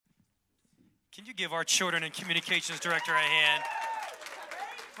Can you give our children and communications director a hand?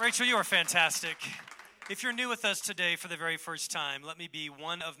 Rachel, you are fantastic. If you're new with us today for the very first time, let me be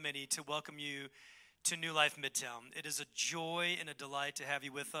one of many to welcome you to New Life Midtown. It is a joy and a delight to have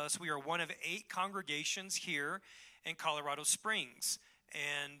you with us. We are one of 8 congregations here in Colorado Springs,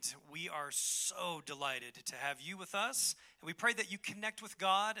 and we are so delighted to have you with us. And we pray that you connect with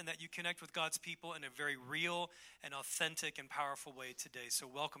God and that you connect with God's people in a very real and authentic and powerful way today. So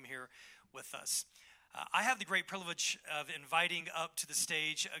welcome here with us. I have the great privilege of inviting up to the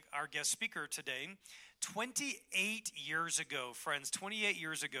stage our guest speaker today. 28 years ago, friends, 28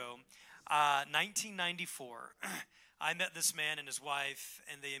 years ago, 1994, I met this man and his wife,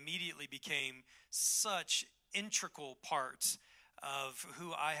 and they immediately became such integral parts of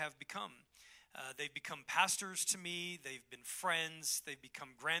who I have become. They've become pastors to me, they've been friends, they've become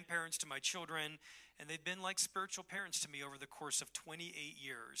grandparents to my children, and they've been like spiritual parents to me over the course of 28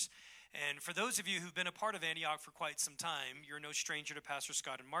 years. And for those of you who've been a part of Antioch for quite some time, you're no stranger to Pastor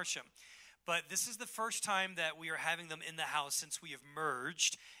Scott and Marcia. But this is the first time that we are having them in the house since we have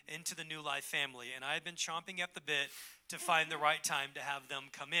merged into the New Life family. And I've been chomping at the bit to find the right time to have them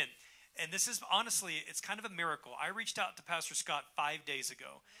come in. And this is, honestly, it's kind of a miracle. I reached out to Pastor Scott 5 days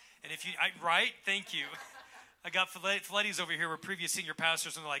ago. And if you, right? Thank you. I got Filetti's over here, were previous senior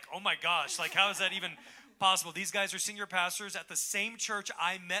pastors, and they're like, oh my gosh, like how is that even possible? These guys are senior pastors at the same church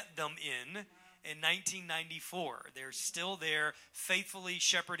I met them in 1994. They're still there, faithfully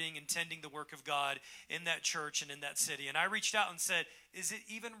shepherding and tending the work of God in that church and in that city. And I reached out and said, is it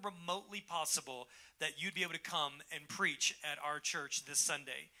even remotely possible that you'd be able to come and preach at our church this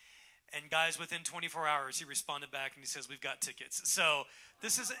Sunday? And guys, within 24 hours, he responded back and he says, we've got tickets. So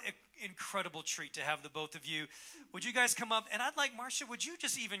this is an incredible treat to have the both of you. Would you guys come up? And I'd like, Marcia, would you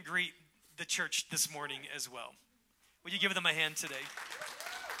just even greet the church this morning as well? Would you give them a hand today?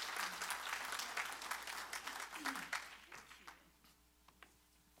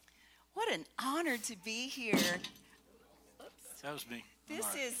 What an honor to be here. Oops. That was me.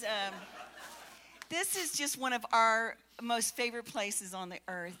 This is just one of our most favorite places on the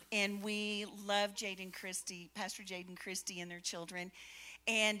earth, and we love Jaden Christie, Pastor Jaden Christie and their children,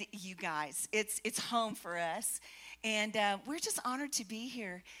 and you guys. It's home for us, and we're just honored to be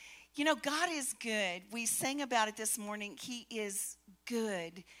here. You know, God is good. We sang about it this morning. He is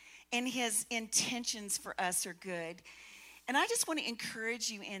good, and his intentions for us are good. And I just want to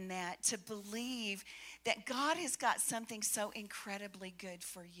encourage you in that, to believe that God has got something so incredibly good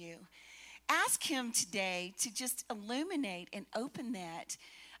for you. Ask him today to just illuminate and open that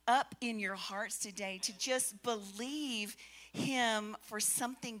up in your hearts today, to just believe him for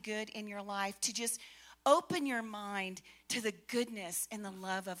something good in your life, to just open your mind to the goodness and the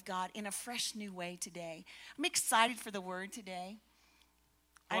love of God in a fresh new way today. I'm excited for the word today.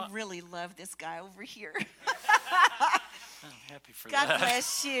 I really love this guy over here. I'm happy for God that. God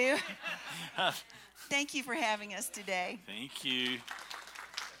bless you. Thank you for having us today. Thank you.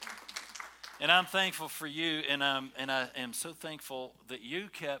 And I'm thankful for you, and I am so thankful that you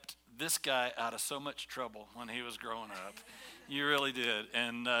kept this guy out of so much trouble when he was growing up. You really did,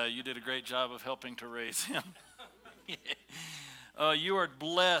 and you did a great job of helping to raise him. You are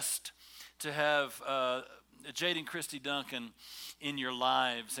blessed to have Jaden Christie Duncan in your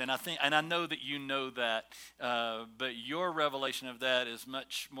lives, and I know that you know that, but your revelation of that is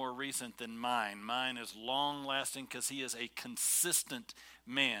much more recent than mine. Mine is long lasting because he is a consistent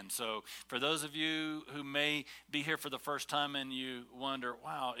man. So for those of you who may be here for the first time and you wonder,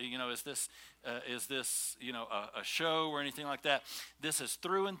 wow, you know, is this you know, a show or anything like that? This is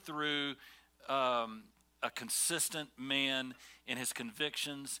through and through a consistent man in his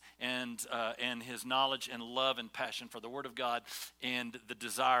convictions and his knowledge and love and passion for the Word of God and the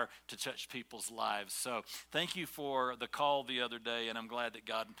desire to touch people's lives. So thank you for the call the other day, and I'm glad that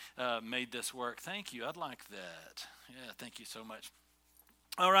God made this work. Thank you. I'd like that. Yeah, thank you so much.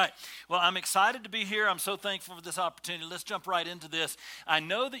 All right. Well, I'm excited to be here. I'm so thankful for this opportunity. Let's jump right into this. I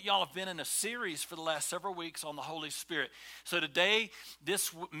know that y'all have been in a series for the last several weeks on the Holy Spirit. So today,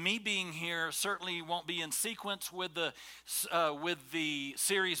 me being here certainly won't be in sequence with the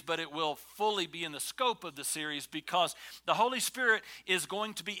series, but it will fully be in the scope of the series, because the Holy Spirit is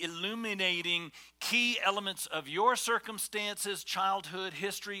going to be illuminating key elements of your circumstances, childhood,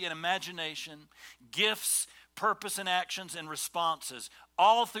 history, and imagination, gifts, purpose and actions and responses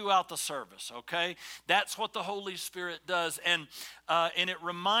all throughout the service, okay? That's what the Holy Spirit does. And it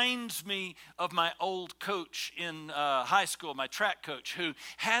reminds me of my old coach in high school, my track coach, who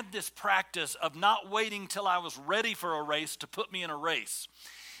had this practice of not waiting till I was ready for a race to put me in a race.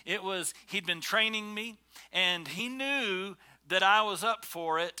 He'd been training me, and he knew that I was up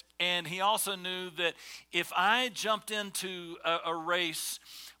for it, and he also knew that if I jumped into a race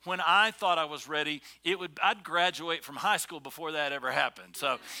when I thought I was ready, I'd graduate from high school before that ever happened.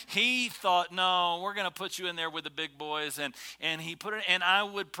 So he thought, no, we're going to put you in there with the big boys, and he put it, and I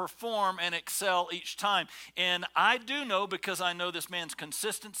would perform and excel each time. And I do know, because I know this man's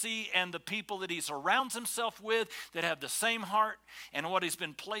consistency and the people that he surrounds himself with that have the same heart and what he's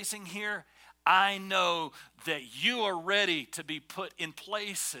been placing here, I know that you are ready to be put in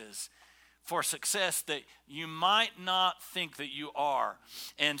places for success that you might not think that you are.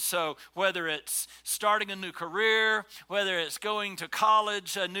 And so whether it's starting a new career, whether it's going to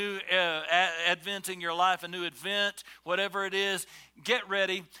college, a new advent in your life, a new event, whatever it is, get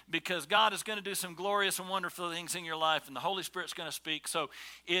ready, because God is going to do some glorious and wonderful things in your life, and the Holy Spirit's going to speak. So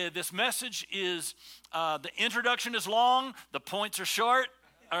this message is, the introduction is long, the points are short.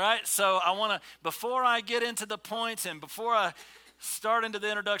 All right, so I want to, before I get into the points and before I start into the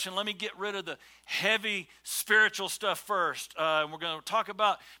introduction, let me get rid of the heavy spiritual stuff first. We're going to talk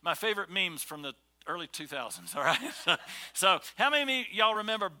about my favorite memes from the early 2000s, all right? So how many of y'all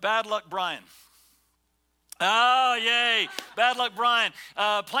remember Bad Luck Brian? Oh, yay, Bad Luck Brian.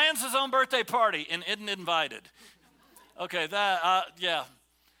 Plans his own birthday party and isn't invited. Okay, yeah.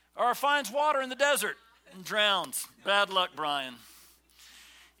 Or finds water in the desert and drowns. Bad Luck Brian.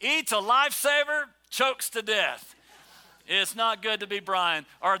 Eats a lifesaver, chokes to death. It's not good to be Brian.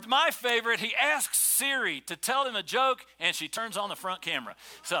 Or my favorite, he asks Siri to tell him a joke, and she turns on the front camera.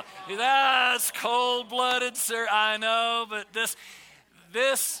 So that's cold-blooded, sir. I know, but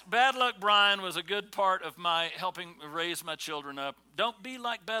this Bad Luck Brian was a good part of my helping raise my children up. Don't be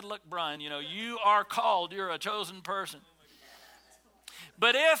like Bad Luck Brian. You know, you are called. You're a chosen person.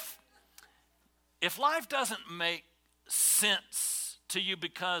 But if life doesn't make sense to you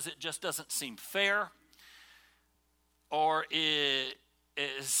because it just doesn't seem fair, or it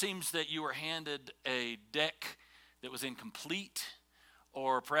seems that you were handed a deck that was incomplete,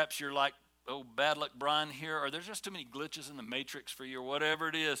 or perhaps you're like, oh, Bad Luck Brian here, or there's just too many glitches in the matrix for you, or whatever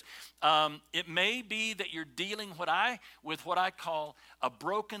it is. It may be that you're dealing with what I call a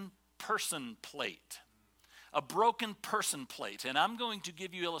broken person plate. A broken person plate. And I'm going to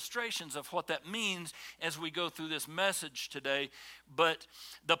give you illustrations of what that means as we go through this message today. But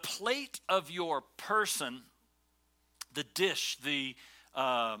the plate of your person, the dish, the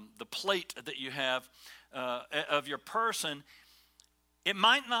plate that you have of your person, it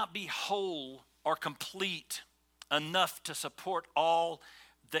might not be whole or complete enough to support all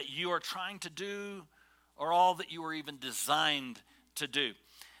that you are trying to do or all that you were even designed to do.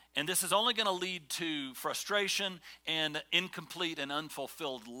 And this is only going to lead to frustration and incomplete and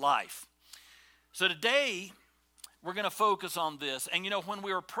unfulfilled life. So today, we're going to focus on this. And you know, when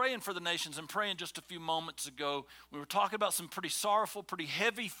we were praying for the nations and praying just a few moments ago, we were talking about some pretty sorrowful, pretty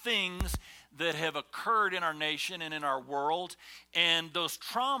heavy things that have occurred in our nation and in our world. And those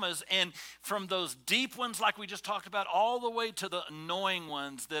traumas, and from those deep ones like we just talked about, all the way to the annoying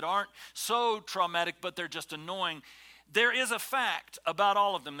ones that aren't so traumatic, but they're just annoying. There is a fact about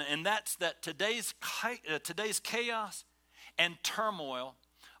all of them, and that's that today's chaos and turmoil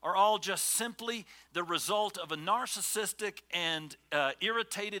are all just simply the result of a narcissistic and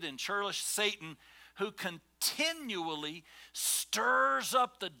irritated and churlish Satan who continually stirs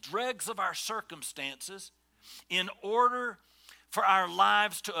up the dregs of our circumstances in order for our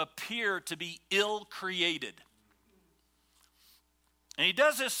lives to appear to be ill-created. And he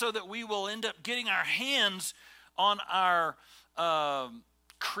does this so that we will end up getting our hands on our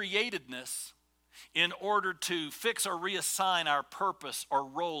createdness in order to fix or reassign our purpose or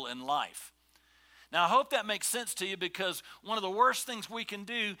role in life. Now, I hope that makes sense to you, because one of the worst things we can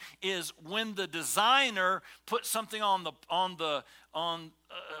do is when the designer puts something on the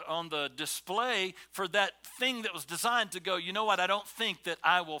display for that thing that was designed to go, you know what, I don't think that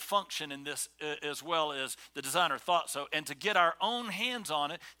I will function in this as well as the designer thought so. And to get our own hands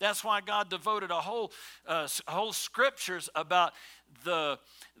on it, that's why God devoted a whole scriptures about the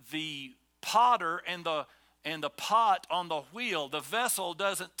potter and the pot on the wheel. The vessel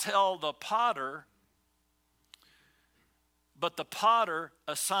doesn't tell the potter, but the potter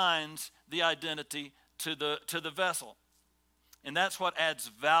assigns the identity to the vessel. And that's what adds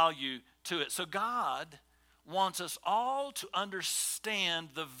value to it. So God wants us all to understand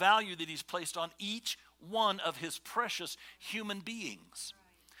the value that he's placed on each one of his precious human beings.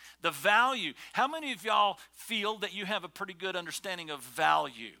 Right. The value. How many of y'all feel that you have a pretty good understanding of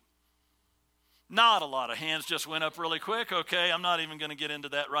value? Not a lot of hands just went up really quick. Okay, I'm not even going to get into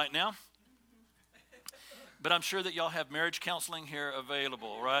that right now. But I'm sure that y'all have marriage counseling here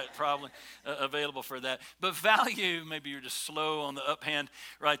available, right? Probably available for that. But value, maybe you're just slow on the uphand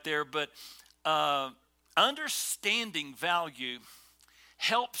right there. But understanding value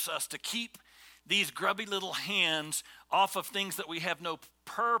helps us to keep these grubby little hands off of things that we have no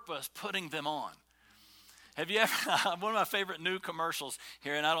purpose putting them on. Have you ever, one of my favorite new commercials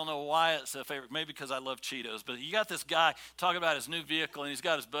here, and I don't know why it's a favorite, maybe because I love Cheetos, but you got this guy talking about his new vehicle, and he's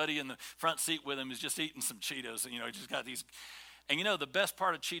got his buddy in the front seat with him who's just eating some Cheetos, and, he just got these, and the best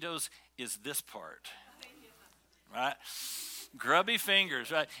part of Cheetos is this part, right? Grubby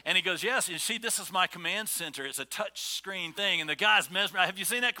fingers, right? And he goes, yes, you see, this is my command center. It's a touch screen thing, and the guy's mesmerized. Have you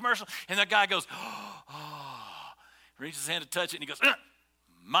seen that commercial? And that guy goes, reaches his hand to touch it, and he goes,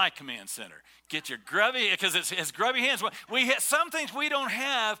 my command center. Get your grubby, because it's grubby hands. Some things we don't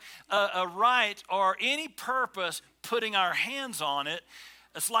have a right or any purpose putting our hands on it.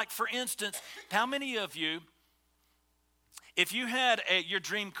 It's like, for instance, how many of you, if you had your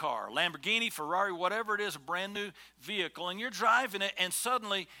dream car, Lamborghini, Ferrari, whatever it is, a brand new vehicle, and you're driving it, and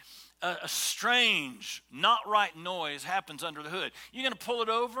suddenly a strange, not right noise happens under the hood. You're going to pull it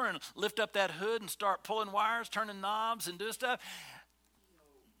over and lift up that hood and start pulling wires, turning knobs, and do stuff?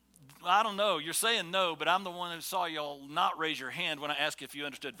 I don't know. You're saying no, but I'm the one who saw y'all not raise your hand when I asked if you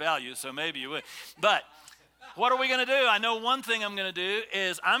understood value, so maybe you would. But what are we going to do? I know one thing I'm going to do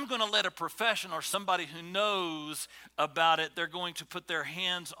is I'm going to let a professional or somebody who knows about it, they're going to put their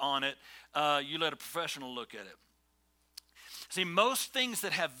hands on it. You let a professional look at it. See, most things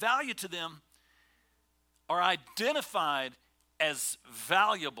that have value to them are identified as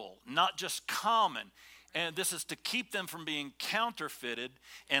valuable, not just common. And this is to keep them from being counterfeited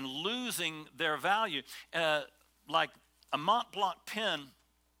and losing their value. Like a Mont Blanc pen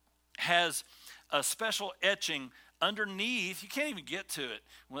has a special etching underneath. You can't even get to it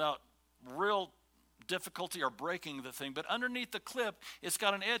without real difficulty or breaking the thing. But underneath the clip, it's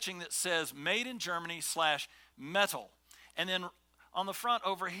got an etching that says made in Germany /metal. And then on the front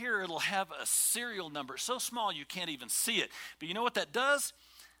over here, it'll have a serial number. So small you can't even see it. But you know what that does?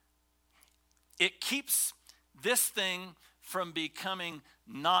 It keeps this thing from becoming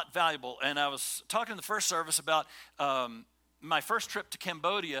not valuable. And I was talking in the first service about my first trip to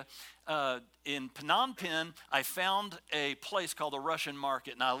Cambodia. In Phnom Penh, I found a place called the Russian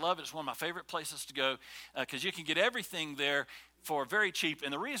Market, and I love it. It's one of my favorite places to go because you can get everything there for very cheap.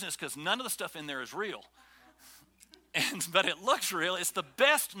 And the reason is because none of the stuff in there is real. But it looks real. It's the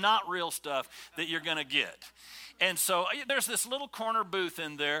best not real stuff that you're going to get. And so there's this little corner booth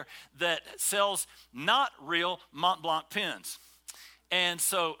in there that sells not real Mont Blanc pens. And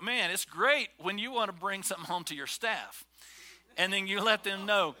so, man, it's great when you want to bring something home to your staff. And then you let them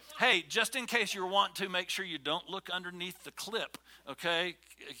know, hey, just in case you're wanting to, make sure you don't look underneath the clip, okay?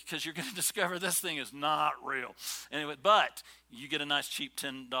 Because you're going to discover this thing is not real. Anyway, but you get a nice cheap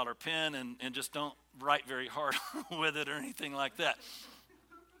 $10 pen and just don't write very hard with it or anything like that.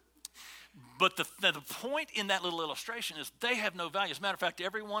 But the point in that little illustration is they have no value. As a matter of fact,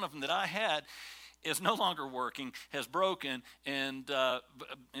 every one of them that I had is no longer working, has broken, and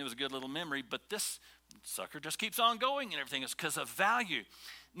it was a good little memory. But this sucker just keeps on going and everything is because of value.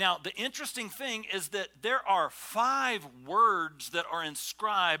 Now, the interesting thing is that there are 5 words that are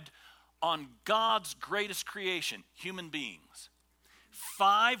inscribed on God's greatest creation, human beings.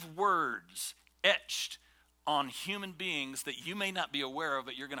 5 words etched on human beings that you may not be aware of,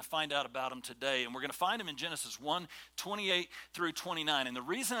 but you're going to find out about them today. And we're going to find them in Genesis 1:28 through 29. And the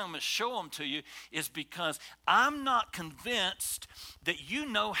reason I'm going to show them to you is because I'm not convinced that you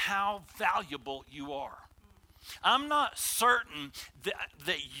know how valuable you are. I'm not certain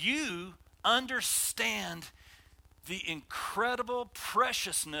that you understand the incredible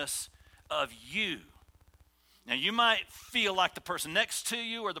preciousness of you. Now, you might feel like the person next to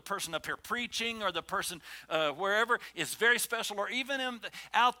you or the person up here preaching or the person wherever is very special or even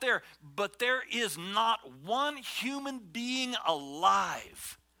out there, but there is not one human being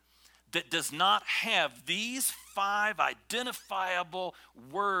alive that does not have these 5 identifiable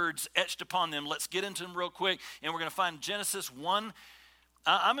words etched upon them. Let's get into them real quick, and we're going to find Genesis 1.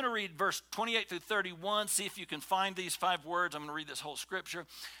 I'm going to read verse 28 through 31. See if you can find these 5 words. I'm going to read this whole scripture.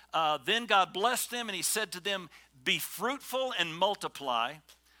 Then God blessed them, and he said to them, be fruitful and multiply,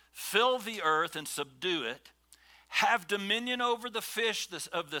 fill the earth and subdue it, have dominion over the fish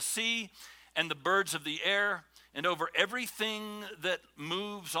of the sea and the birds of the air, and over everything that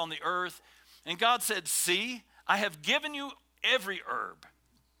moves on the earth. And God said, see, I have given you every herb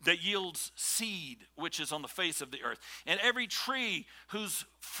that yields seed, which is on the face of the earth, and every tree whose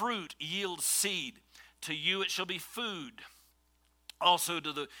fruit yields seed. To you it shall be food. also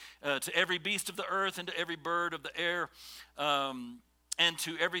to every beast of the earth and to every bird of the air, and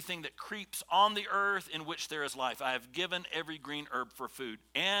to everything that creeps on the earth in which there is life. I have given every green herb for food.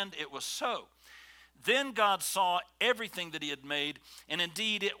 And it was so. Then God saw everything that he had made, and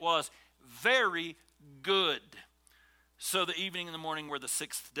indeed it was very good. So the evening and the morning were the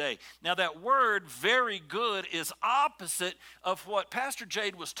sixth day. Now that word, very good, is opposite of what Pastor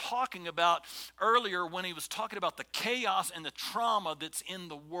Jade was talking about earlier when he was talking about the chaos and the trauma that's in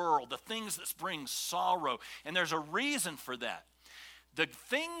the world, the things that bring sorrow. And there's a reason for that. The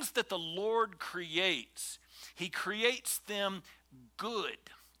things that the Lord creates, he creates them good.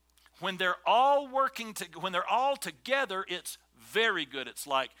 When they're all when they're all together, it's very good. It's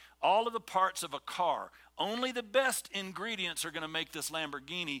like all of the parts of a car. Only the best ingredients are going to make this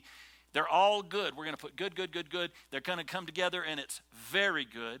Lamborghini. They're all good. We're going to put good, good, good, good. They're going to come together, and it's very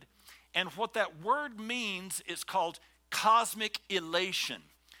good. And what that word means is called cosmic elation.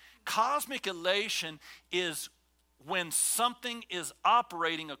 Cosmic elation is when something is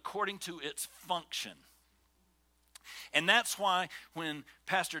operating according to its function. And that's why when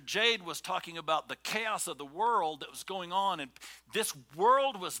Pastor Jade was talking about the chaos of the world that was going on, and this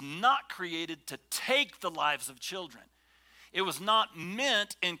world was not created to take the lives of children. It was not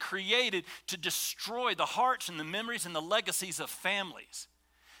meant and created to destroy the hearts and the memories and the legacies of families.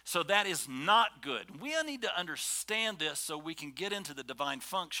 So that is not good. We need to understand this so we can get into the divine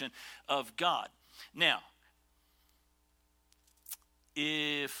function of God. Now,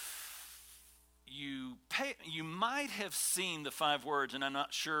 if you might have seen the 5 words, and I'm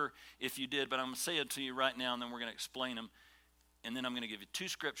not sure if you did, but I'm going to say it to you right now, and then we're going to explain them. And then I'm going to give you 2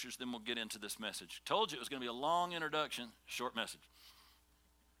 scriptures, then we'll get into this message. Told you it was going to be a long introduction, short message.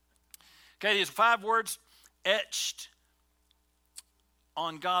 Okay, these 5 words etched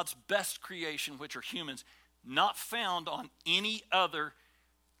on God's best creation, which are humans, not found on any other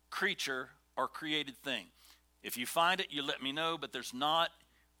creature or created thing. If you find it, you let me know, but there's not.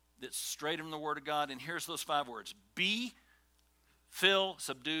 That's straight from the Word of God. And here's those 5 words. Be, fill,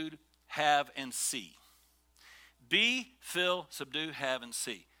 subdue, have, and see. Be, fill, subdue, have, and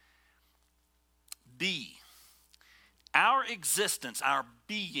see. Be. Our existence, our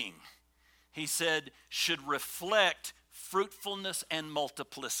being, he said, should reflect fruitfulness and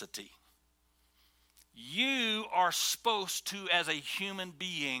multiplicity. You are supposed to, as a human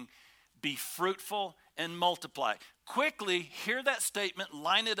being, be fruitful and multiply. Quickly hear that statement,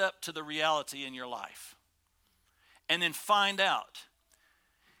 line it up to the reality in your life, and then find out.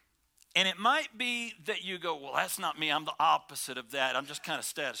 And it might be that you go, well, that's not me. I'm the opposite of that. I'm just kind of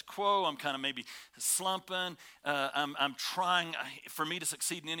status quo. I'm kind of maybe slumping. I'm trying. For me to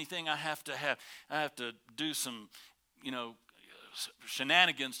succeed in anything, I have to do some,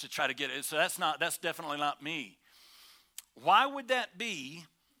 shenanigans to try to get it. So that's definitely not me. Why would that be?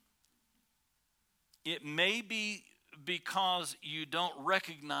 It may be because you don't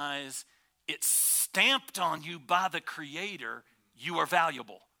recognize it's stamped on you by the Creator. You are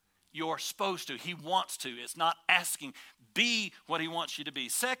valuable. You're supposed to. He wants to. It's not asking. Be what he wants you to be.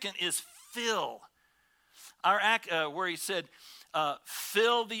 Second is fill. Our where he said,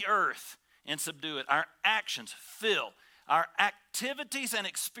 fill the earth and subdue it. Our actions, fill. Our activities and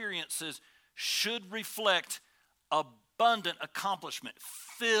experiences should reflect abundant accomplishment.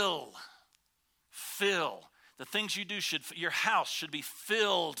 Fill. The things you do your house should be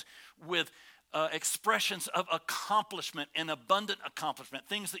filled with expressions of accomplishment and abundant accomplishment,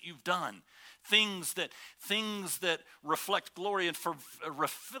 things that you've done, things that reflect glory and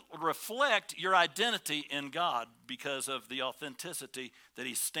reflect your identity in God because of the authenticity that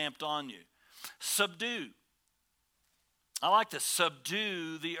he stamped on you. Subdue. I like this.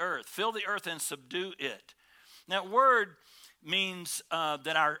 Subdue the earth. Fill the earth and subdue it. That word means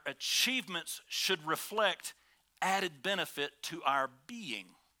that our achievements should reflect added benefit to our being.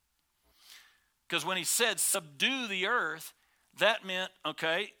 Because when he said subdue the earth, that meant,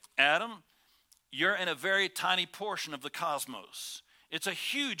 okay, Adam, you're in a very tiny portion of the cosmos. It's a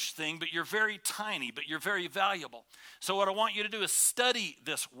huge thing, but you're very tiny, but you're very valuable. So what I want you to do is study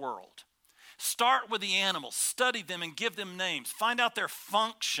this world. Start with the animals, study them and give them names. Find out their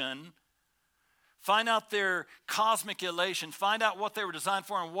function. Find out their cosmic elation. Find out what they were designed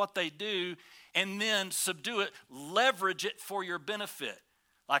for and what they do, and then subdue it. Leverage it for your benefit.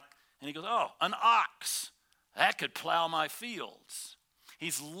 And he goes, oh, an ox. That could plow my fields.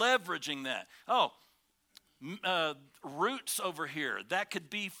 He's leveraging that. Oh, roots over here. That could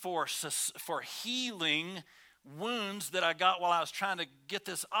be for healing wounds that I got while I was trying to get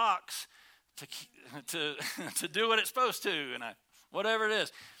this ox to do what it's supposed to, and whatever it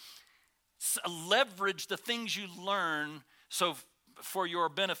is. Leverage the things you learn. So for your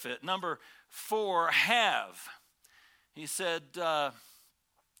benefit. Number 4, have. He said,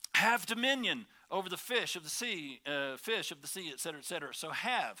 have dominion over the fish of the sea, et cetera, et cetera. So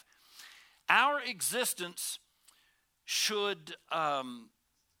have. Our existence should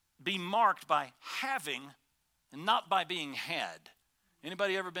be marked by having and not by being had.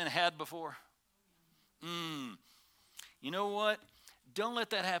 Anybody ever been had before? You know what? Don't let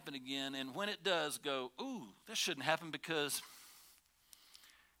that happen again. And when it does, go, ooh, this shouldn't happen because,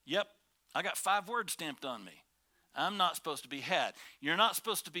 yep, I got 5 words stamped on me. I'm not supposed to be had. You're not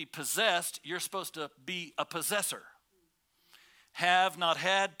supposed to be possessed. You're supposed to be a possessor. Have, not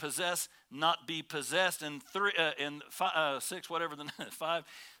had, possess, not be possessed. And 6, whatever the 5,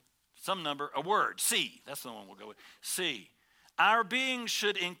 some number, a word, see. That's the one we'll go with. See. Our being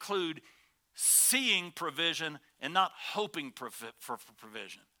should include seeing provision and not hoping for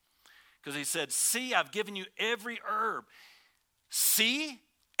provision. Because he said, see, I've given you every herb. See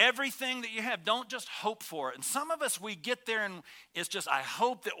everything that you have. Don't just hope for it. And some of us, we get there and it's just, I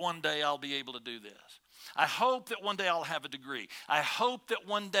hope that one day I'll be able to do this. I hope that one day I'll have a degree. I hope that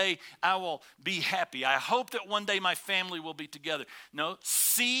one day I will be happy. I hope that one day my family will be together. No,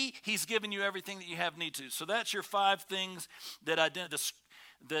 see, he's given you everything that you have need to. So that's your 5 things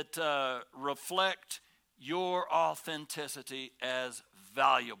that reflect your authenticity as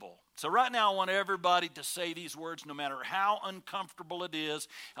valuable. So right now I want everybody to say these words no matter how uncomfortable it is.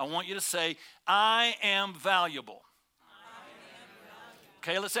 I want you to say, I am valuable.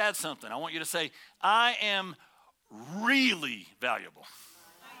 Okay, let's add something. I want you to say, I am really valuable.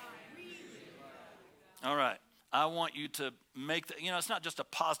 All right. I want you to make that, it's not just a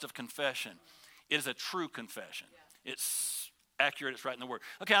positive confession. It is a true confession. It's accurate. It's right in the Word.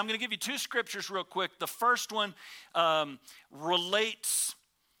 Okay, I'm going to give you 2 scriptures real quick. The first one relates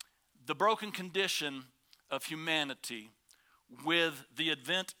the broken condition of humanity with the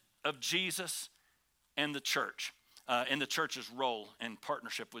advent of Jesus and the church. And the church's role in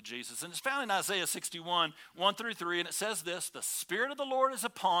partnership with Jesus. And it's found in Isaiah 61, 1-3, and it says this, the Spirit of the Lord is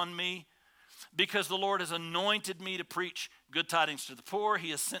upon me because the Lord has anointed me to preach good tidings to the poor.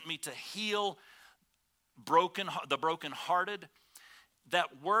 He has sent me to heal the brokenhearted.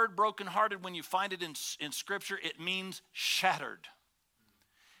 That word brokenhearted, when you find it in Scripture, it means shattered.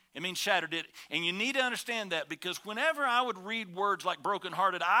 It means shattered. And you need to understand that because whenever I would read words like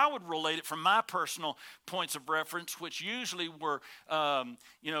brokenhearted, I would relate it from my personal points of reference, which usually were,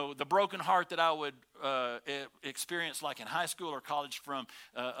 the broken heart that I would experience like in high school or college from,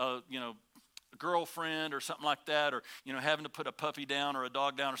 a girlfriend or something like that, or, having to put a puppy down or a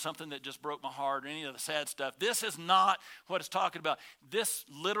dog down or something that just broke my heart or any of the sad stuff. This is not what it's talking about. This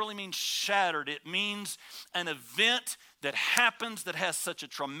literally means shattered. It means an event that happens that has such a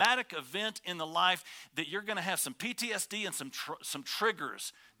traumatic event in the life that you're going to have some PTSD and some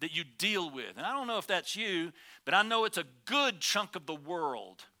triggers that you deal with. And I don't know if that's you, but I know it's a good chunk of the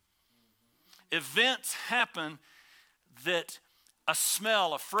world. Events happen that a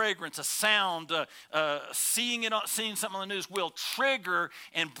smell, a fragrance, a sound, seeing something on the news will trigger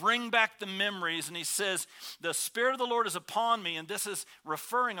and bring back the memories. And he says, the Spirit of the Lord is upon me. And this is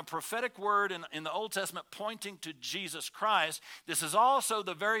referring a prophetic word in the Old Testament pointing to Jesus Christ. This is also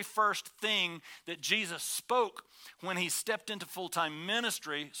the very first thing that Jesus spoke when he stepped into full-time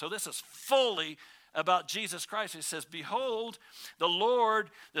ministry. So this is fully about Jesus Christ. He says, behold, the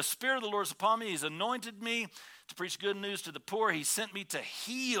Spirit of the Lord is upon me. He's anointed me to preach good news to the poor. He sent me to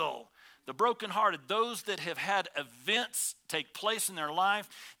heal the brokenhearted, those that have had events take place in their life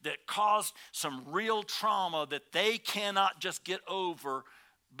that caused some real trauma that they cannot just get over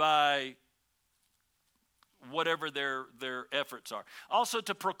by whatever their efforts are. Also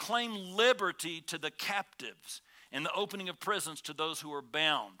to proclaim liberty to the captives and the opening of prisons to those who are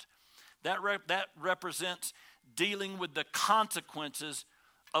bound. That represents dealing with the consequences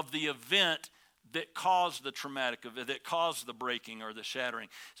of the event that caused the traumatic event, that caused the breaking or the shattering.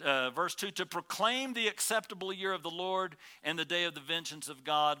 Verse 2, to proclaim the acceptable year of the Lord and the day of the vengeance of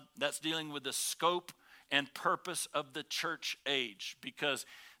God. That's dealing with the scope and purpose of the church age, because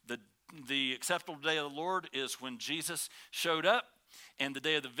the acceptable day of the Lord is when Jesus showed up, and the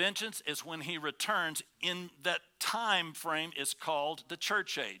day of the vengeance is when he returns. In that time frame is called the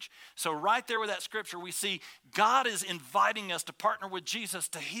church age. So right there with that scripture, we see God is inviting us to partner with Jesus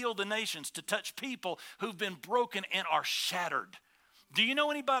to heal the nations, to touch people who've been broken and are shattered. Do you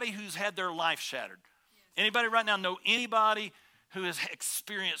know anybody who's had their life shattered? Yes. Anybody right now know anybody who has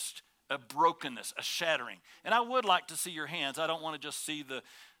experienced a brokenness, a shattering? And I would like to see your hands. I don't want to just see the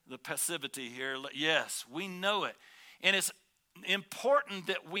passivity here. Yes, we know it. And it's important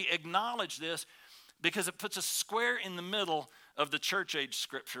that we acknowledge this because it puts us square in the middle of the church age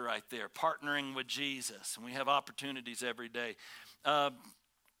scripture right there, partnering with Jesus. And we have opportunities every day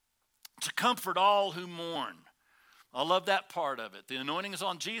to comfort all who mourn. I love that part of it. The anointing is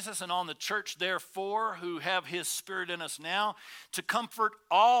on Jesus and on the church, therefore, who have his spirit in us now, to comfort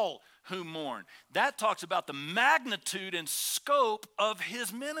all who mourn. That talks about the magnitude and scope of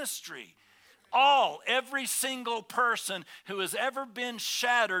his ministry. Every single person who has ever been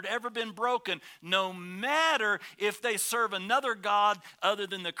shattered, ever been broken, no matter if they serve another God other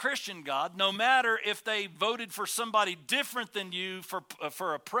than the Christian God, no matter if they voted for somebody different than you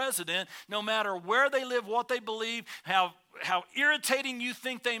for a president, no matter where they live, what they believe, how irritating you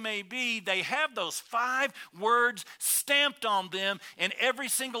think they may be, they have those 5 words stamped on them, and every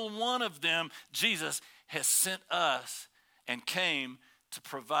single one of them, Jesus has sent us and came to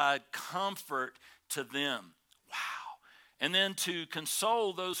provide comfort to them. Wow. And then to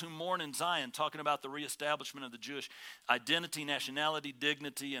console those who mourn in Zion, talking about the reestablishment of the Jewish identity, nationality,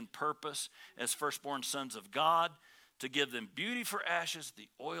 dignity, and purpose as firstborn sons of God, to give them beauty for ashes, the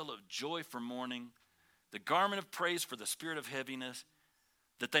oil of joy for mourning, the garment of praise for the spirit of heaviness,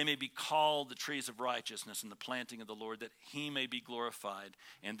 that they may be called the trees of righteousness and the planting of the Lord, that he may be glorified.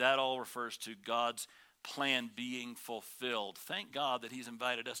 And that all refers to God's plan being fulfilled. Thank God that he's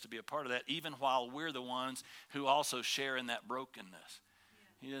invited us to be a part of that, even while we're the ones who also share in that brokenness.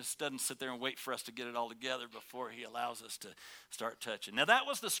 He just doesn't sit there and wait for us to get it all together before he allows us to start touching. Now that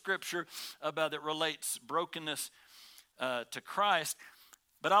was the scripture that relates brokenness to Christ,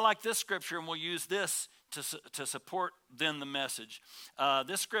 but I like this scripture, and we'll use this to support then the message.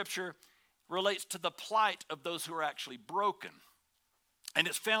 This scripture relates to the plight of those who are actually broken. And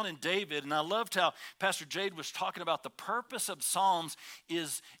it's found in David, and I loved how Pastor Jade was talking about the purpose of Psalms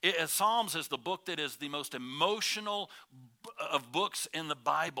Psalms is the book that is the most emotional of books in the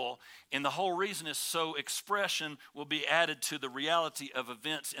Bible, and the whole reason is so expression will be added to the reality of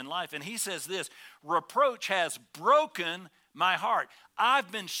events in life. And he says this, reproach has broken my heart. I've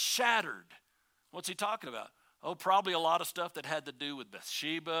been shattered. What's he talking about? Oh, probably a lot of stuff that had to do with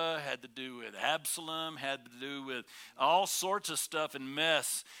Bathsheba, had to do with Absalom, had to do with all sorts of stuff and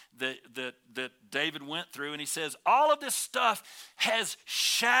mess that David went through. And he says, all of this stuff has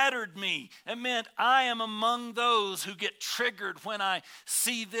shattered me. It meant I am among those who get triggered when I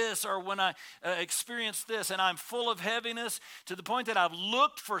see this or when I experience this. And I'm full of heaviness to the point that I've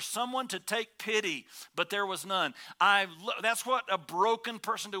looked for someone to take pity, but there was none. That's what a broken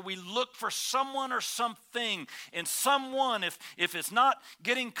person do. We look for someone or something. And someone, if it's not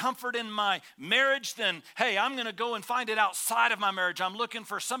getting comfort in my marriage, then, hey, I'm going to go and find it outside of my marriage. I'm looking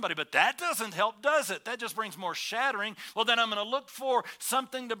for somebody. But that doesn't help, does it? That just brings more shattering. Well, then I'm going to look for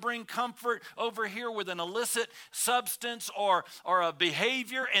something to bring comfort over here with an illicit substance or a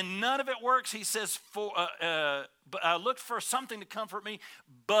behavior, and none of it works. He says, but I looked for something to comfort me,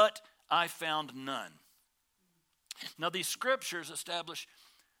 but I found none. Now, these scriptures establish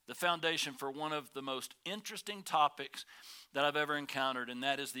the foundation for one of the most interesting topics that I've ever encountered, and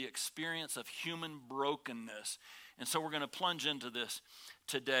that is the experience of human brokenness. And so we're going to plunge into this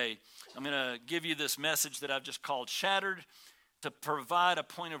today. I'm going to give you this message that I've just called Shattered, to provide a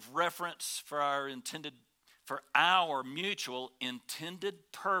point of reference for our mutual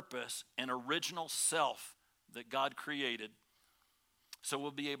intended purpose and original self that God created, so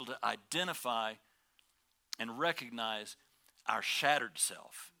we'll be able to identify and recognize our shattered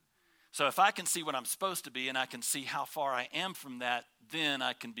self. So if I can see what I'm supposed to be and I can see how far I am from that, then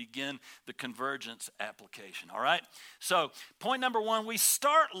I can begin the convergence application, all right? So point number 1, we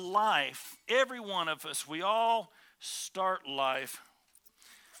start life, every one of us, we all start life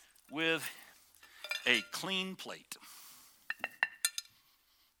with a clean plate.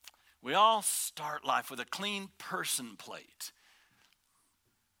 We all start life with a clean person plate.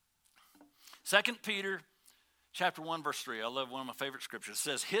 2 Peter Chapter 1, verse 3, I love one of my favorite scriptures. It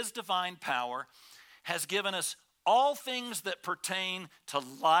says, his divine power has given us all things that pertain to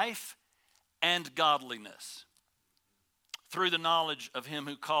life and godliness through the knowledge of him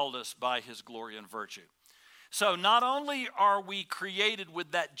who called us by his glory and virtue. So not only are we created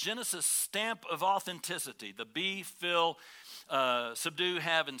with that Genesis stamp of authenticity, the be, fill, subdue,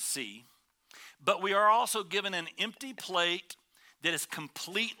 have, and see, but we are also given an empty plate that is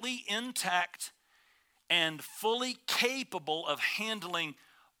completely intact and fully capable of handling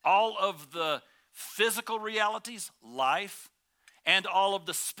all of the physical realities, life, and all of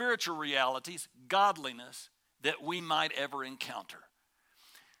the spiritual realities, godliness, that we might ever encounter.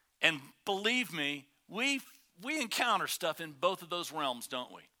 And believe me, we encounter stuff in both of those realms,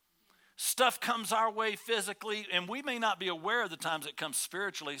 don't we? stuff comes our way physically, and we may not be aware of the times it comes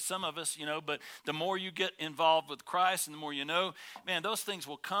spiritually, some of us, but the more you get involved with Christ and the more you know, man, those things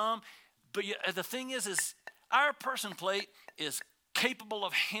will come. But the thing is our person plate is capable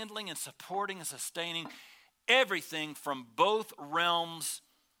of handling and supporting and sustaining everything from both realms,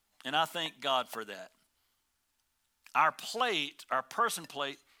 and I thank God for that. Our person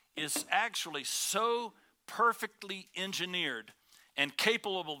plate, is actually so perfectly engineered and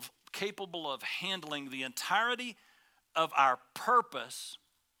capable of handling the entirety of our purpose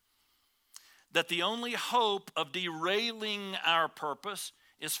that the only hope of derailing our purpose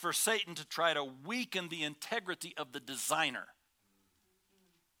is for Satan to try to weaken the integrity of the designer.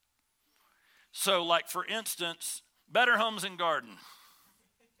 So, like for instance, Better Homes and Garden.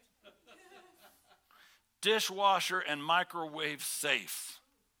 Dishwasher and microwave safe.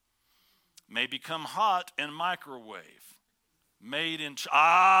 May become hot and microwave. Made in,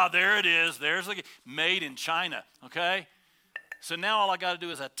 there it is. There's the, made in China, okay? So now all I got to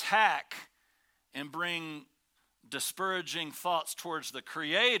do is attack and bring disparaging thoughts towards the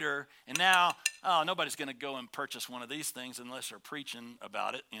Creator, and now, nobody's going to go and purchase one of these things unless they're preaching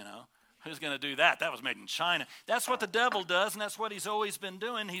about it, Who's going to do that? That was made in China. That's what the devil does, and that's what he's always been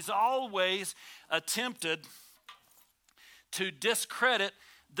doing. He's always attempted to discredit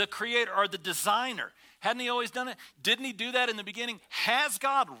the Creator or the designer. Hadn't he always done it? Didn't he do that in the beginning? Has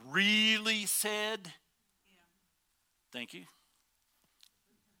God really said? Yeah. Thank you.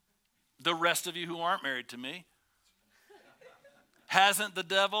 The rest of you who aren't married to me. Hasn't the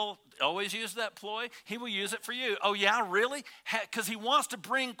devil always used that ploy? He will use it for you. Oh yeah, really? Because he wants to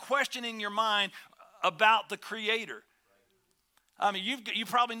bring question in your mind about the Creator. I mean, you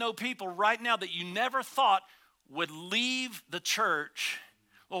probably know people right now that you never thought would leave the church.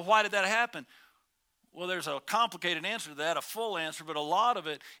 Well, why did that happen? Well, there's a complicated answer to that, a full answer, but a lot of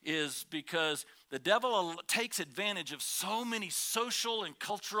it is because the devil takes advantage of so many social and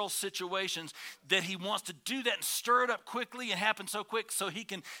cultural situations that he wants to do that and stir it up quickly and happen so quick so he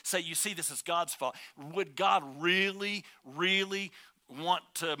can say, you see, this is God's fault. Would God really, really want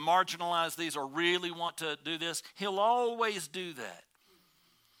to marginalize these or really want to do this? He'll always do that.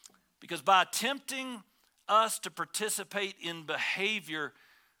 Because by attempting us to participate in behavior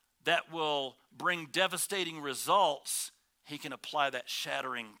that will bring devastating results, he can apply that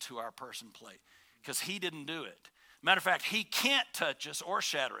shattering to our person plate because he didn't do it. Matter of fact, he can't touch us or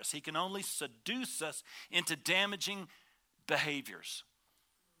shatter us. He can only seduce us into damaging behaviors.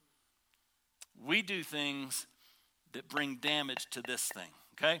 We do things that bring damage to this thing,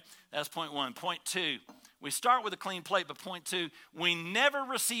 okay? That's point one. Point two, we start with a clean plate, but point two, we never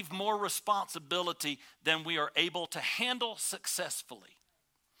receive more responsibility than we are able to handle successfully.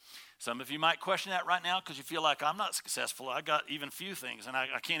 Some of you might question that right now because you feel like I'm not successful. I got even few things and I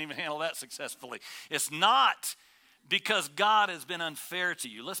can't even handle that successfully. It's not because God has been unfair to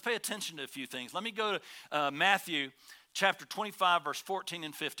you. Let's pay attention to a few things. Let me go to Matthew chapter 25, verse 14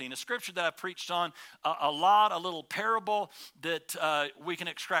 and 15. A scripture that I preached on a little parable that we can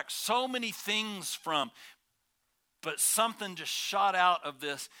extract so many things from. But something just shot out of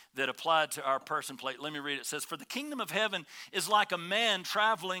this that applied to our person plate. Let me read it. It says, "For the kingdom of heaven is like a man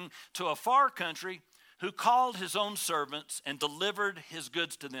traveling to a far country who called his own servants and delivered his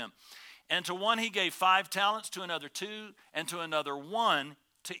goods to them. And to one he gave 5 talents, to another 2, and to another 1,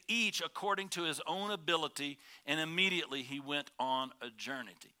 to each according to his own ability. And immediately he went on a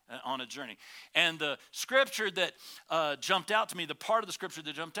journey. And the scripture that jumped out to me, the part of the scripture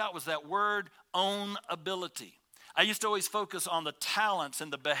that jumped out was that word, own ability. I used to always focus on the talents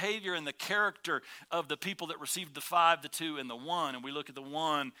and the behavior and the character of the people that received the 5, the 2, and the 1. And we look at the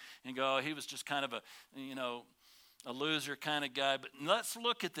 1 and go, he was just kind of a loser kind of guy. But let's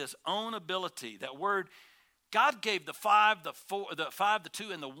look at this own ability. That word, God gave the 5, the 4, the 5, the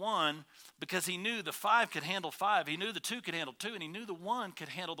 2, and the 1 because he knew the 5 could handle 5. He knew the 2 could handle 2, and he knew the 1 could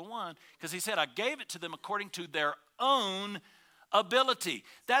handle the 1 because he said, I gave it to them according to their own ability.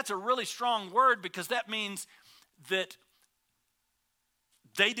 That's a really strong word because that means that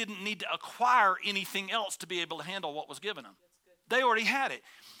they didn't need to acquire anything else to be able to handle what was given them. They already had it.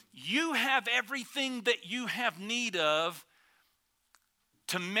 You have everything that you have need of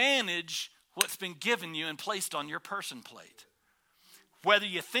to manage what's been given you and placed on your person plate, whether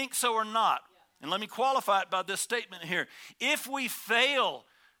you think so or not. And let me qualify it by this statement here. If we fail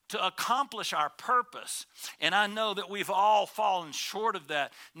to accomplish our purpose. And I know that we've all fallen short of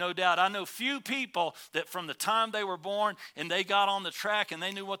that, no doubt. I know few people that from the time they were born and they got on the track and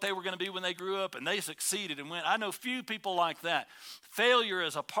they knew what they were going to be when they grew up and they succeeded and went. I know few people like that. Failure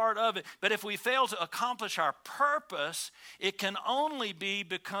is a part of it. But if we fail to accomplish our purpose, it can only be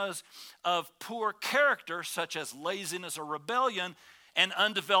because of poor character, such as laziness or rebellion, and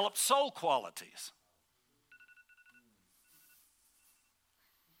undeveloped soul qualities.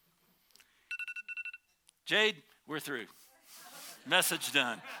 Jade, we're through. Message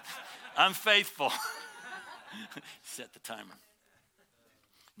done. I'm faithful. Set the timer.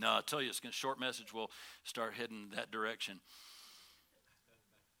 No, I tell you, it's a short message. We'll start heading that direction.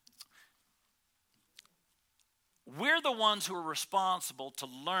 We're the ones who are responsible to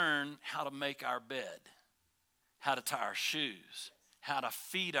learn how to make our bed, how to tie our shoes, how to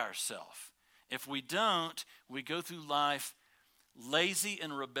feed ourselves. If we don't, we go through life lazy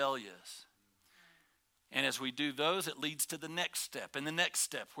and rebellious. And as we do those, it leads to the next step and the next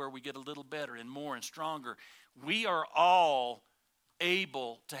step where we get a little better and more and stronger. We are all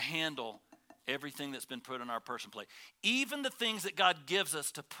able to handle everything that's been put on our person plate. Even the things that God gives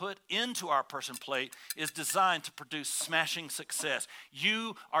us to put into our person plate is designed to produce smashing success.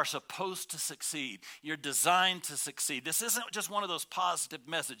 You are supposed to succeed. You're designed to succeed. This isn't just one of those positive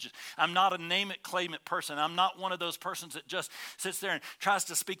messages. I'm not a name it, claim it person. I'm not one of those persons that just sits there and tries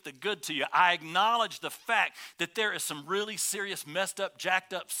to speak the good to you. I acknowledge the fact that there is some really serious, messed up,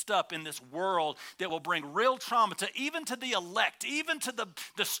 jacked up stuff in this world that will bring real trauma to even to the elect, even to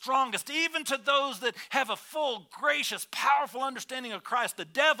the strongest, even to those that have a full, gracious, powerful understanding of Christ. The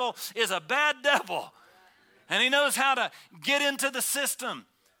devil is a bad devil, and he knows how to get into the system.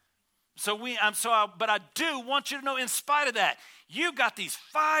 But I do want you to know, in spite of that, you've got these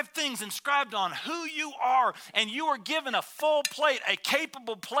 5 things inscribed on who you are, and you are given a full plate, a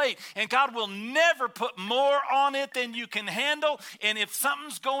capable plate, and God will never put more on it than you can handle. And if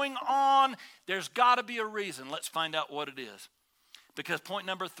something's going on, there's got to be a reason. Let's find out what it is. Because point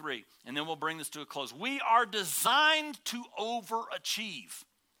number 3, and then we'll bring this to a close. We are designed to overachieve.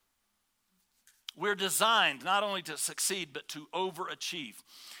 We're designed not only to succeed, but to overachieve.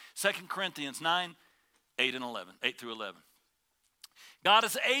 2 Corinthians 9, 8 through 11. God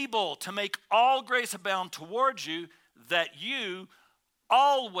is able to make all grace abound towards you, that you,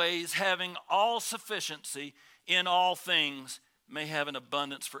 always having all sufficiency in all things, may have an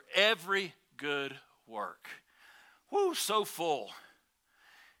abundance for every good work. Woo, so full.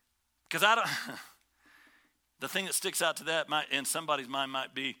 Because the thing that sticks out to that in somebody's mind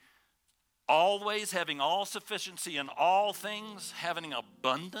might be always having all sufficiency in all things, having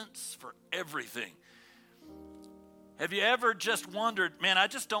abundance for everything. Have you ever just wondered, man, I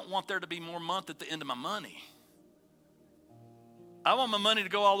just don't want there to be more month at the end of my money. I want my money to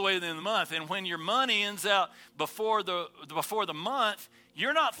go all the way to the end of the month. And when your money ends out before the month,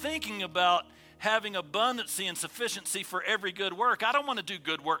 you're not thinking about having abundancy and sufficiency for every good work. I don't want to do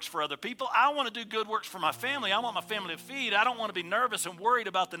good works for other people. I want to do good works for my family. I want my family to feed. I don't want to be nervous and worried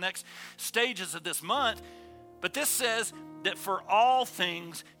about the next stages of this month. But this says that for all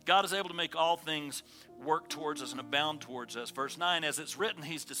things, God is able to make all things work towards us and abound towards us. Verse 9, as it's written,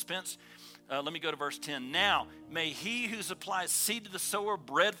 he's dispensed. Let me go to verse 10. Now, may he who supplies seed to the sower,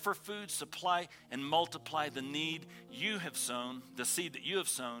 bread for food, supply and multiply the need you have sown, the seed that you have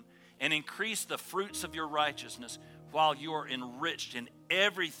sown, and increase the fruits of your righteousness while you are enriched in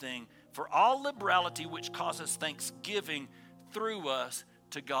everything for all liberality which causes thanksgiving through us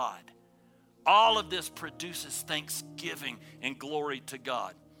to God. All of this produces thanksgiving and glory to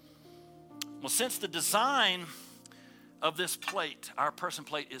God. Well, since the design of this plate, our person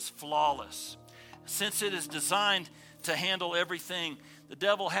plate, is flawless, since it is designed to handle everything, the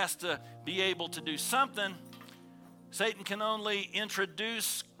devil has to be able to do something. Satan can only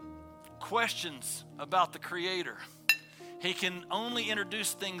introduce questions about the Creator. He can only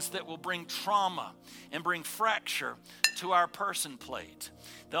introduce things that will bring trauma and bring fracture to our person plate.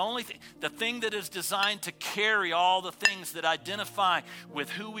 The thing that is designed to carry all the things that identify with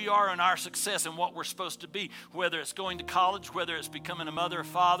who we are and our success and what we're supposed to be, whether it's going to college, whether it's becoming a mother or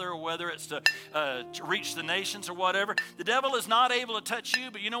father, or whether it's to reach the nations or whatever. The devil is not able to touch you,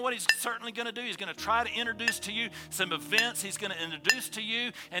 but you know what he's certainly going to do? He's going to try to introduce to you some events. He's going to introduce to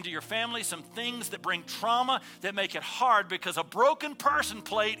you and to your family some things that bring trauma, that make it hard, because a broken person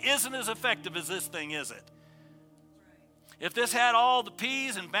plate isn't as effective as this thing, is it? If this had all the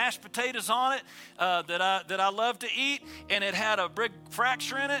peas and mashed potatoes on it that I love to eat, and it had a big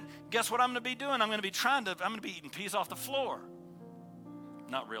fracture in it, guess what I'm going to be doing? I'm going to be eating peas off the floor.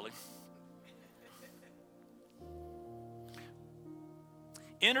 Not really.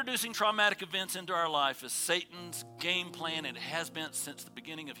 Introducing traumatic events into our life is Satan's game plan, and it has been since the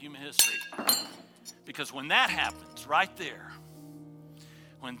beginning of human history. Because when that happens, right there,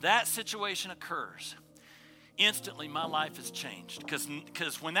 when that situation occurs, instantly my life is changed.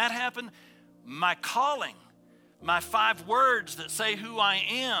 Because when that happened, my calling, my 5 words that say who I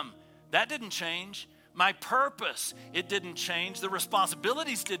am, that didn't change. My purpose, it didn't change. The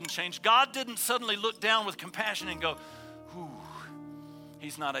responsibilities didn't change. God didn't suddenly look down with compassion and go, whew,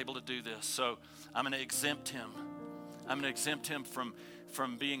 he's not able to do this, so I'm going to exempt him. I'm going to exempt him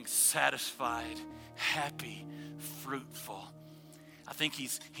from being satisfied, happy, fruitful. I think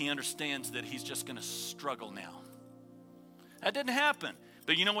he understands that he's just going to struggle now. That didn't happen.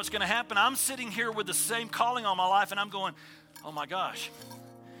 But you know what's going to happen? I'm sitting here with the same calling on my life, and I'm going, oh my gosh.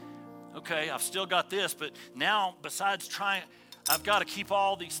 Okay, I've still got this, but now besides trying, I've got to keep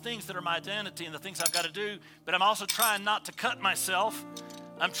all these things that are my identity and the things I've got to do, but I'm also trying not to cut myself.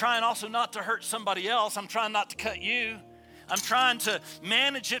 I'm trying also not to hurt somebody else. I'm trying not to cut you. I'm trying to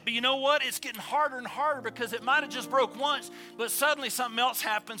manage it, but you know what? It's getting harder and harder because it might have just broke once, but suddenly something else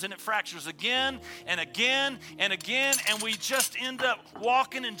happens and it fractures again and again and again, and we just end up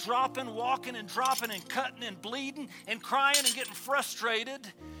walking and dropping and cutting and bleeding and crying and getting frustrated.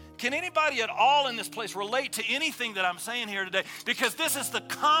 Can anybody at all in this place relate to anything that I'm saying here today? Because this is the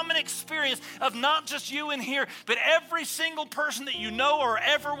common experience of not just you in here, but every single person that you know or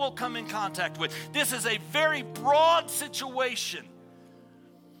ever will come in contact with. This is a very broad situation.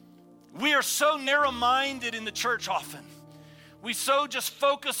 We are so narrow-minded in the church often. We so just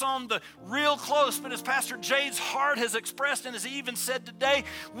focus on the real close, but as Pastor Jade's heart has expressed and as he even said today,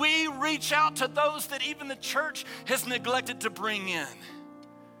 we reach out to those that even the church has neglected to bring in.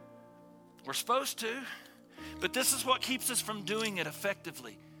 We're supposed to, but this is what keeps us from doing it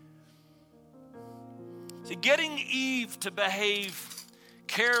effectively. See, getting Eve to behave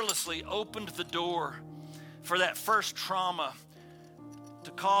carelessly opened the door for that first trauma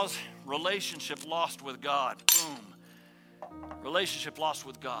to cause relationship lost with God. Boom. Relationship lost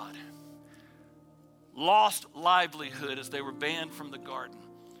with God. Lost livelihood as they were banned from the garden.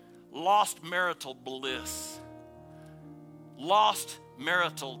 Lost marital bliss. Lost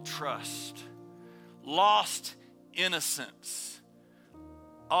marital trust, lost innocence.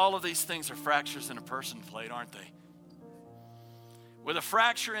 All of these things are fractures in a person plate, aren't they? With a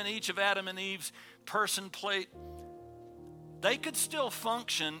fracture in each of Adam and Eve's person plate, they could still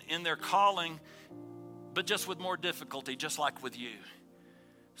function in their calling, but just with more difficulty, just like with you.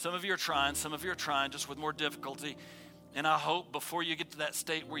 Some of you are trying, just with more difficulty. And I hope before you get to that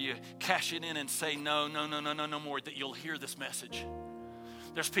state where you cash it in and say no more, that you'll hear this message.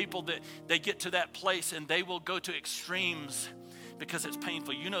 There's people that they get to that place and they will go to extremes because it's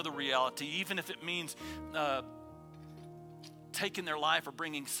painful. You know the reality, even if it means taking their life or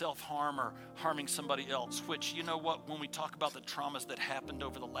bringing self-harm or harming somebody else, which, you know what, when we talk about the traumas that happened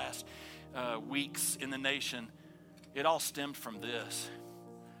over the last weeks in the nation, it all stemmed from this.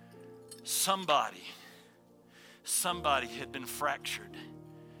 Somebody had been fractured.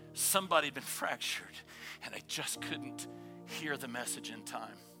 Somebody had been fractured, and they just couldn't hear the message in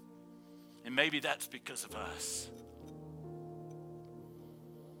time. And maybe that's because of us.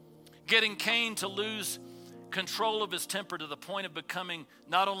 Getting Cain to lose control of his temper to the point of becoming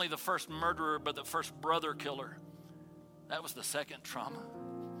not only the first murderer, but the first brother killer. That was the second trauma.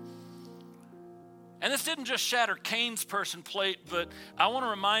 And this didn't just shatter Cain's person plate, but I want to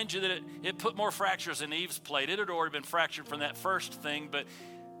remind you that it put more fractures in Eve's plate. It had already been fractured from that first thing, but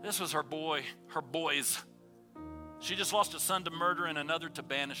this was her boys. She just lost a son to murder and another to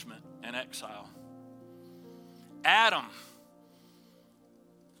banishment and exile. Adam,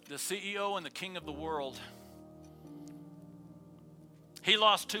 the CEO and the king of the world, he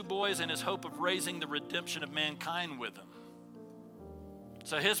lost 2 boys in his hope of raising the redemption of mankind with them.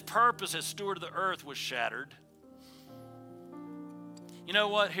 So his purpose as steward of the earth was shattered. You know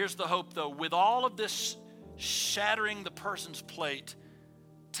what? Here's the hope, though. With all of this shattering the person's plate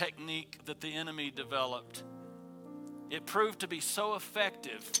technique that the enemy developed, it proved to be so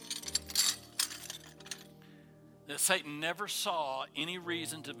effective that Satan never saw any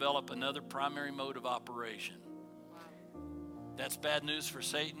reason to develop another primary mode of operation. That's bad news for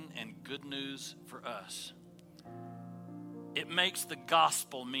Satan and good news for us. It makes the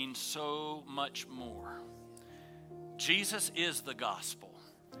gospel mean so much more. Jesus is the gospel.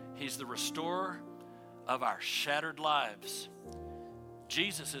 He's the restorer of our shattered lives.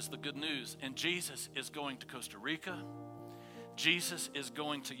 Jesus is the good news, and Jesus is going to Costa Rica. Jesus is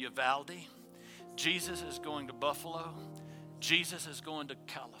going to Uvalde. Jesus is going to Buffalo. Jesus is going to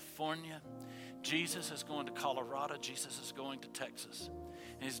California. Jesus is going to Colorado. Jesus is going to Texas.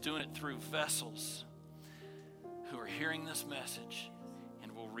 And he's doing it through vessels who are hearing this message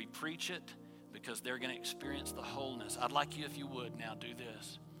and will repreach it because they're going to experience the wholeness. I'd like you, if you would, now do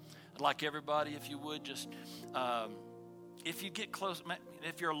this. I'd like everybody, if you would, just, if you get close,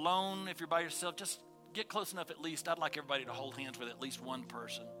 if you're alone, if you're by yourself, just get close enough at least. I'd like everybody to hold hands with at least one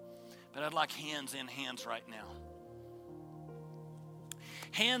person. But I'd like hands in hands right now.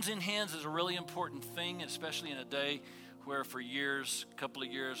 Hands in hands is a really important thing, especially in a day where for years, a couple of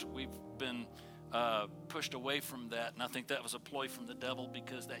years, we've been pushed away from that. And I think that was a ploy from the devil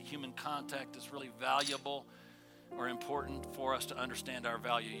because that human contact is really valuable or important for us to understand our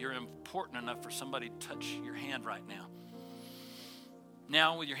value. You're important enough for somebody to touch your hand right now.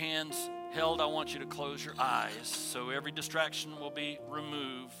 Now, with your hands held, I want you to close your eyes so every distraction will be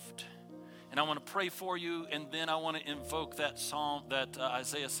removed. And I want to pray for you, and then I want to invoke that psalm, that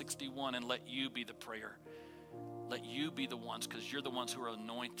Isaiah 61, and let you be the prayer. Let you be the ones, because you're the ones who are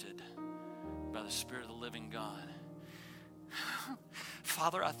anointed by the Spirit of the living God.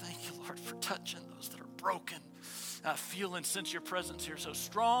 Father, I thank you, Lord, for touching those that are broken. I feel and sense your presence here so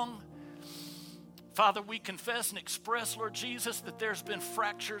strong. Father, we confess and express, Lord Jesus, that there's been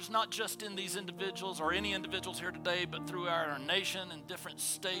fractures, not just in these individuals or any individuals here today, but throughout our nation and different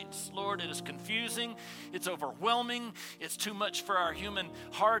states. Lord, it is confusing. It's overwhelming. It's too much for our human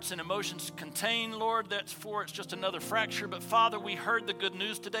hearts and emotions to contain, Lord. Therefore, it's just another fracture. But Father, we heard the good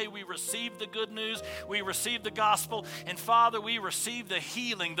news today. We received the good news. We received the gospel. And Father, we received the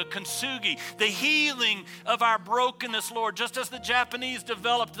healing, the kintsugi, the healing of our brokenness, Lord. Just as the Japanese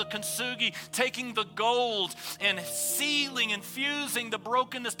developed the kintsugi, taking the gold and sealing and fusing the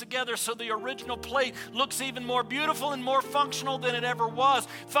brokenness together so the original plate looks even more beautiful and more functional than it ever was.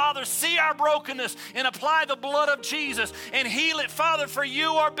 Father, see our brokenness and apply the blood of Jesus and heal it. Father, for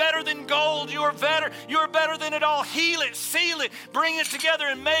you are better than gold. You are better than it all. Heal it, seal it, bring it together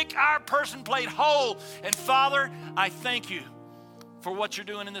and make our person plate whole. And Father, I thank you for what you're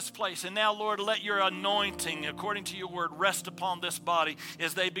doing in this place. And now, Lord, let your anointing, according to your word, rest upon this body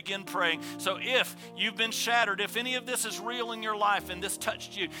as they begin praying. So if you've been shattered, if any of this is real in your life and this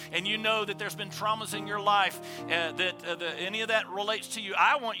touched you, and you know that there's been traumas in your life, that any of that relates to you,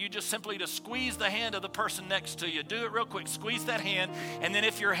 I want you just simply to squeeze the hand of the person next to you. Do it real quick. Squeeze that hand. And then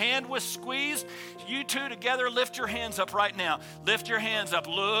if your hand was squeezed, you two together lift your hands up right now. Lift your hands up.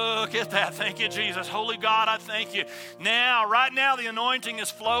 Look at that. Thank you, Jesus. Holy God, I thank you. Now, right now, the anointing is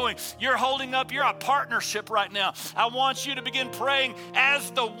flowing. You're holding up. You're a partnership right now. I want you to begin praying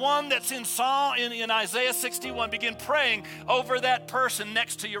as the one that's in Isaiah 61. Begin praying over that person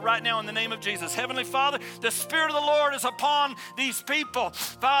next to you right now in the name of Jesus. Heavenly Father, the Spirit of the Lord is upon these people.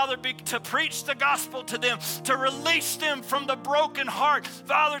 Father, to preach the gospel to them, to release them from the broken heart.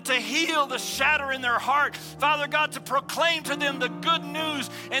 Father, to heal the shatter in their heart. Father God, to proclaim to them the good news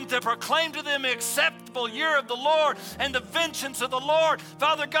and to proclaim to them the acceptable year of the Lord and the vengeance of the Lord.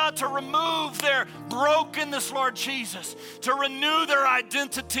 Father God, to remove their brokenness, Lord Jesus, to renew their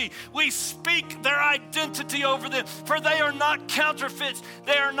identity. We speak their identity over them, for they are not counterfeits.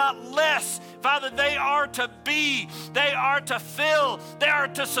 They are not less. Father, they are to be, they are to fill, they are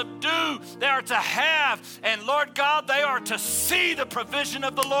to subdue, they are to have, and Lord God, they are to see the provision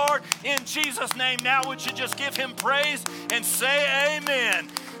of the Lord in Jesus' name. Now would you just give him praise and say amen.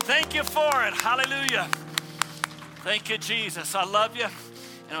 Thank you for it. Hallelujah. Thank you, Jesus. I love you,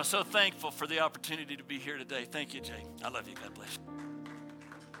 and I'm so thankful for the opportunity to be here today. Thank you, Jay. I love you. God bless you.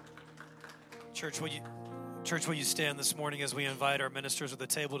 Church, will you stand this morning as we invite our ministers at the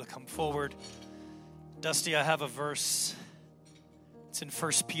table to come forward? Dusty, I have a verse. It's in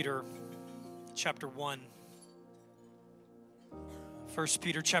 1 Peter chapter 1. 1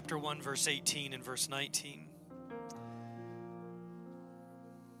 Peter chapter 1, verse 18 and verse 19.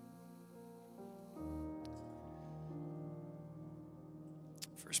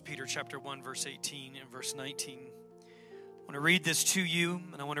 Peter chapter 1, verse 18 and verse 19. I want to read this to you,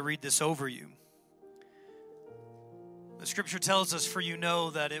 and I want to read this over you. The scripture tells us, for you know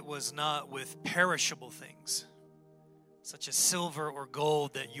that it was not with perishable things, such as silver or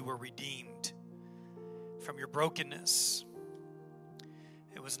gold, that you were redeemed from your brokenness.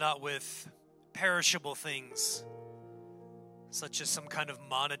 It was not with perishable things, such as some kind of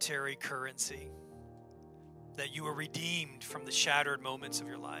monetary currency, that you were redeemed from the shattered moments of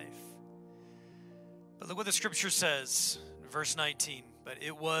your life. But look what the scripture says in verse 19. But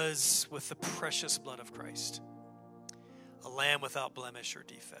it was with the precious blood of Christ, a lamb without blemish or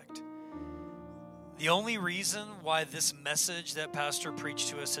defect. The only reason why this message that Pastor preached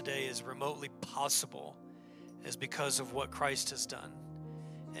to us today is remotely possible is because of what Christ has done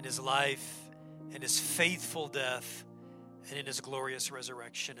in his life and his faithful death and in his glorious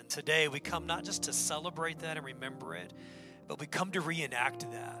resurrection. And today we come not just to celebrate that and remember it, but we come to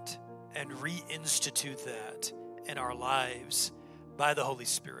reenact that and reinstitute that in our lives by the Holy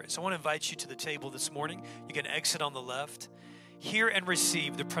Spirit. So I want to invite you to the table this morning. You can exit on the left. Hear and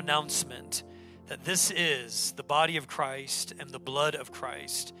receive the pronouncement that this is the body of Christ and the blood of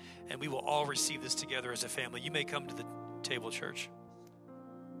Christ, and we will all receive this together as a family. You may come to the table, church.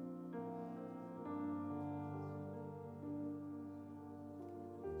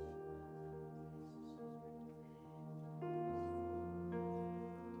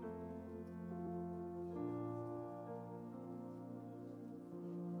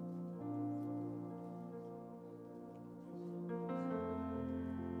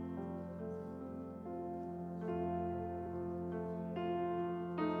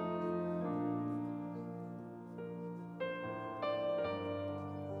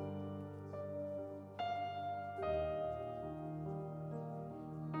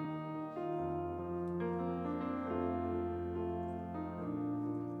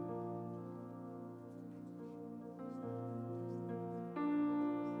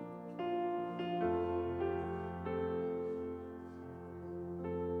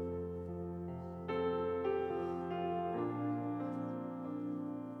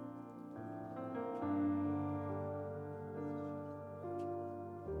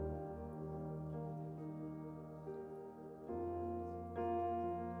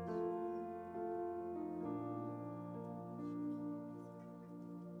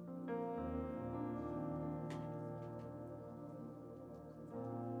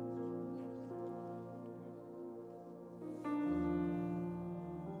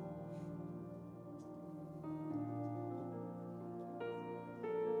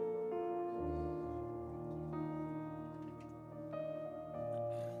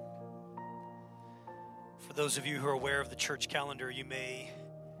 For those of you who are aware of the church calendar, you may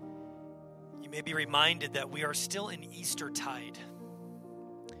be reminded that we are still in Eastertide.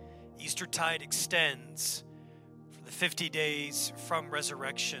 Eastertide extends for the 50 days from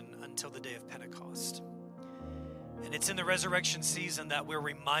resurrection until the day of Pentecost. And it's in the resurrection season that we're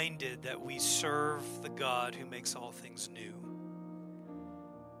reminded that we serve the God who makes all things new.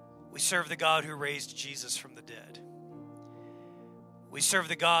 We serve the God who raised Jesus from the dead. We serve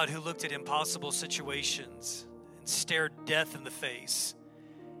the God who looked at impossible situations and stared death in the face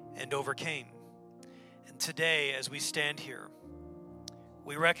and overcame. And today, as we stand here,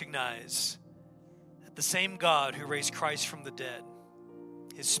 we recognize that the same God who raised Christ from the dead,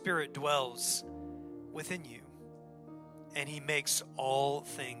 his Spirit dwells within you, and he makes all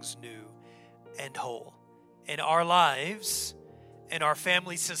things new and whole in our lives, in our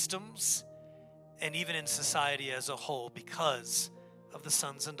family systems, and even in society as a whole, because of the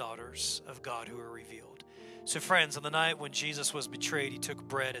sons and daughters of God who are revealed. So friends, on the night when Jesus was betrayed, he took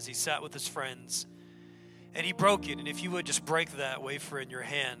bread as he sat with his friends, and he broke it. And if you would just break that wafer in your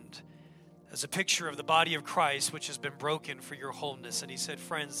hand as a picture of the body of Christ, which has been broken for your wholeness. And he said,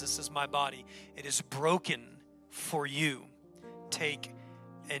 friends, this is my body. It is broken for you. Take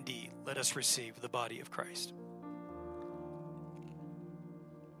and eat. Let us receive the body of Christ.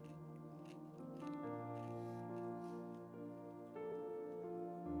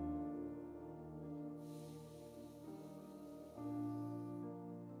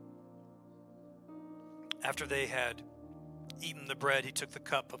 After they had eaten the bread, he took the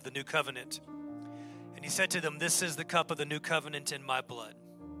cup of the new covenant, and he said to them, this is the cup of the new covenant in my blood.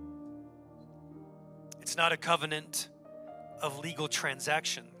 It's not a covenant of legal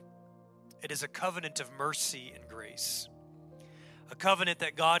transaction. It is a covenant of mercy and grace. A covenant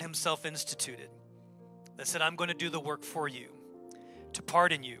that God himself instituted, that said, I'm going to do the work for you, to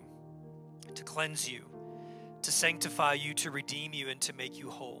pardon you, to cleanse you, to sanctify you, to redeem you, and to make you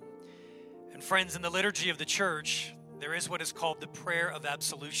whole. And friends, in the liturgy of the church, there is what is called the prayer of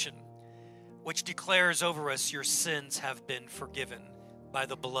absolution, which declares over us, your sins have been forgiven by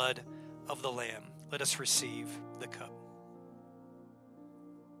the blood of the Lamb. Let us receive the cup.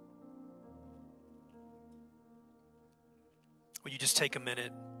 Will you just take a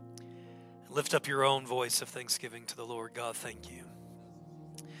minute and lift up your own voice of thanksgiving to the Lord? God, thank you.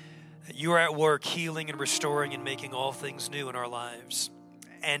 You are at work healing and restoring and making all things new in our lives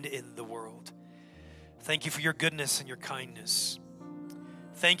and in the world. Thank you for your goodness and your kindness.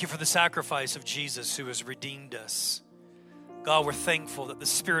 Thank you for the sacrifice of Jesus who has redeemed us. God, we're thankful that the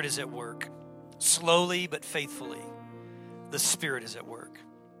Spirit is at work. Slowly but faithfully, the Spirit is at work.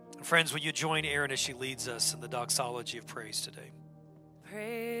 And friends, will you join Erin as she leads us in the doxology of praise today?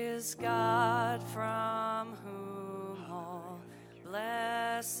 Praise God from whom all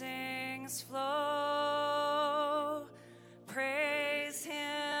blessings flow.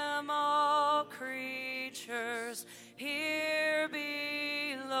 powers here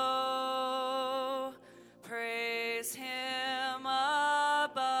below. Praise him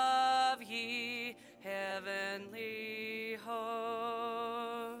above, ye heavenly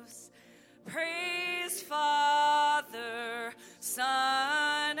hosts. Praise Father,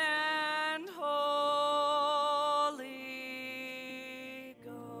 Son, and Holy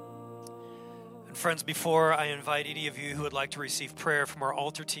Ghost. And friends, before I invite any of you who would like to receive prayer from our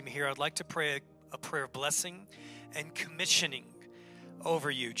altar team here, I'd like to pray a prayer of blessing and commissioning over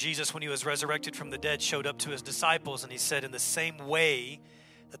you. Jesus, when he was resurrected from the dead, showed up to his disciples and he said, in the same way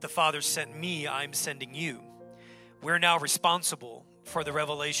that the Father sent me, I'm sending you. We're now responsible for the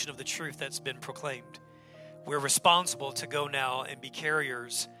revelation of the truth that's been proclaimed. We're responsible to go now and be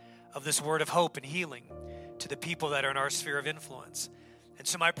carriers of this word of hope and healing to the people that are in our sphere of influence. And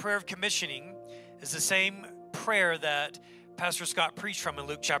so my prayer of commissioning is the same prayer that Pastor Scott preached from in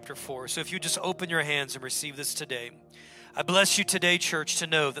Luke chapter 4. So if you just open your hands and receive this today. I bless you today, church, to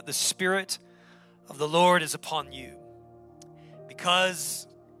know that the Spirit of the Lord is upon you because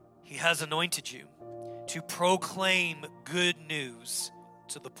he has anointed you to proclaim good news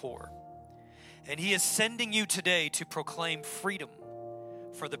to the poor. And he is sending you today to proclaim freedom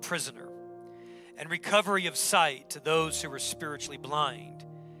for the prisoner and recovery of sight to those who are spiritually blind,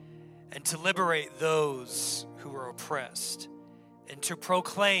 and to liberate those who are oppressed, and to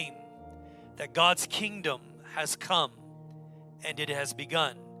proclaim that God's kingdom has come and it has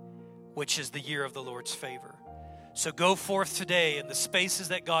begun, which is the year of the Lord's favor. So go forth today in the spaces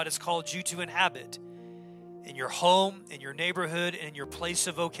that God has called you to inhabit, in your home, in your neighborhood, and in your place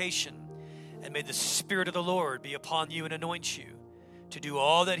of vocation. And may the Spirit of the Lord be upon you and anoint you to do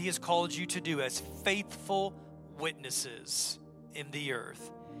all that he has called you to do as faithful witnesses in the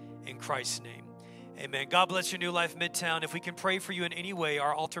earth. In Christ's name, amen. God bless your New Life Midtown. If we can pray for you in any way,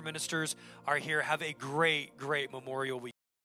 our altar ministers are here. Have a great, great Memorial Week.